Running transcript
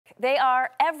They are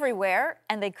everywhere,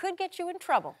 and they could get you in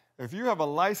trouble. If you have a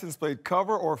license plate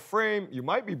cover or frame, you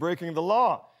might be breaking the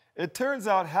law. It turns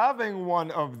out having one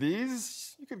of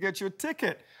these, you could get you a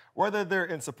ticket. Whether they're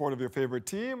in support of your favorite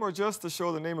team or just to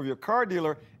show the name of your car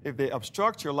dealer, if they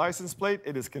obstruct your license plate,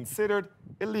 it is considered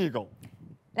illegal.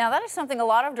 Now, that is something a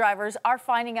lot of drivers are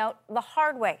finding out the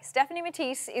hard way. Stephanie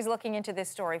Matisse is looking into this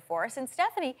story for us. And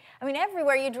Stephanie, I mean,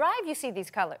 everywhere you drive, you see these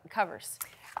covers.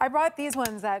 I brought these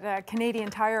ones at Canadian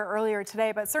Tire earlier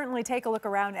today, but certainly take a look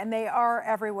around, and they are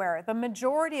everywhere. The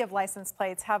majority of license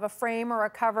plates have a frame or a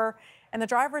cover, and the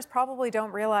drivers probably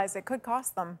don't realize it could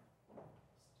cost them.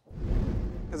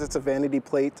 Because it's a vanity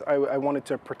plate, I wanted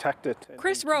to protect it.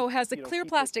 Chris Rowe has a clear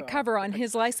plastic cover on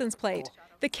his license plate.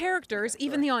 The characters,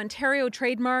 even the Ontario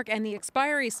trademark and the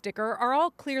expiry sticker, are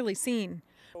all clearly seen.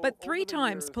 But 3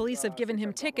 times police have given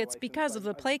him tickets because of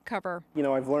the plate cover. You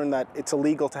know, I've learned that it's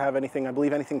illegal to have anything, I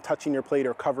believe anything touching your plate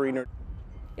or covering it.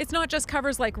 It's not just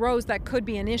covers like Rowe's that could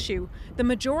be an issue. The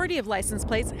majority of license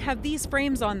plates have these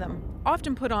frames on them,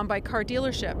 often put on by car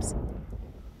dealerships.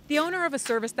 The owner of a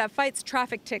service that fights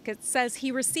traffic tickets says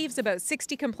he receives about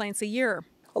 60 complaints a year.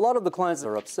 A lot of the clients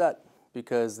are upset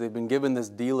because they've been given this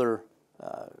dealer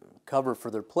cover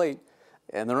for their plate,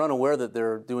 and they're unaware that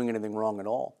they're doing anything wrong at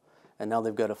all. And now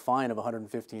they've got a fine of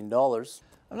 $115.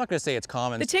 I'm not going to say it's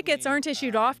common. The tickets aren't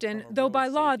issued often, though by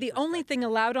law, the only thing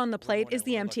allowed on the plate is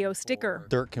the MTO sticker.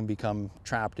 Dirt can become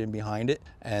trapped in behind it,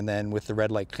 and then with the red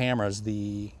light cameras,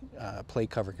 the plate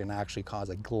cover can actually cause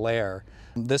a glare.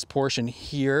 This portion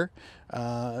here,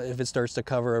 if it starts to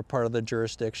cover a part of the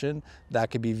jurisdiction,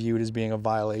 that could be viewed as being a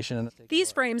violation.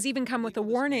 These frames even come with a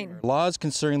warning. Laws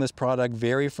concerning this product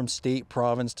vary from state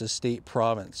province to state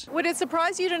province. Would it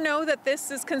surprise you to know that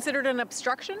this is considered an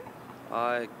obstruction?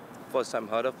 First time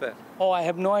heard of it. Oh, I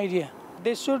have no idea.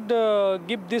 They should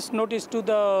give this notice to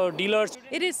the dealers.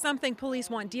 It is something police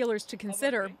want dealers to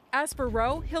consider. As for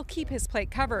Rowe, he'll keep his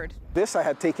plate covered. This, I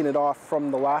had taken it off from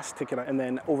the last ticket, and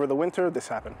then over the winter, this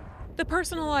happened. The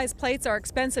personalized plates are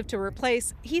expensive to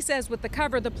replace. He says with the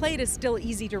cover, the plate is still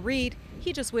easy to read.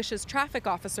 He just wishes traffic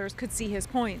officers could see his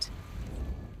point.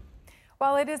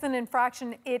 While it is an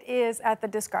infraction, it is at the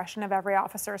discretion of every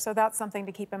officer, so that's something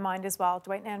to keep in mind as well.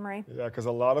 Dwight and Anne-Marie? Yeah, because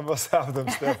a lot of us have them,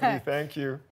 Stephanie. Thank you.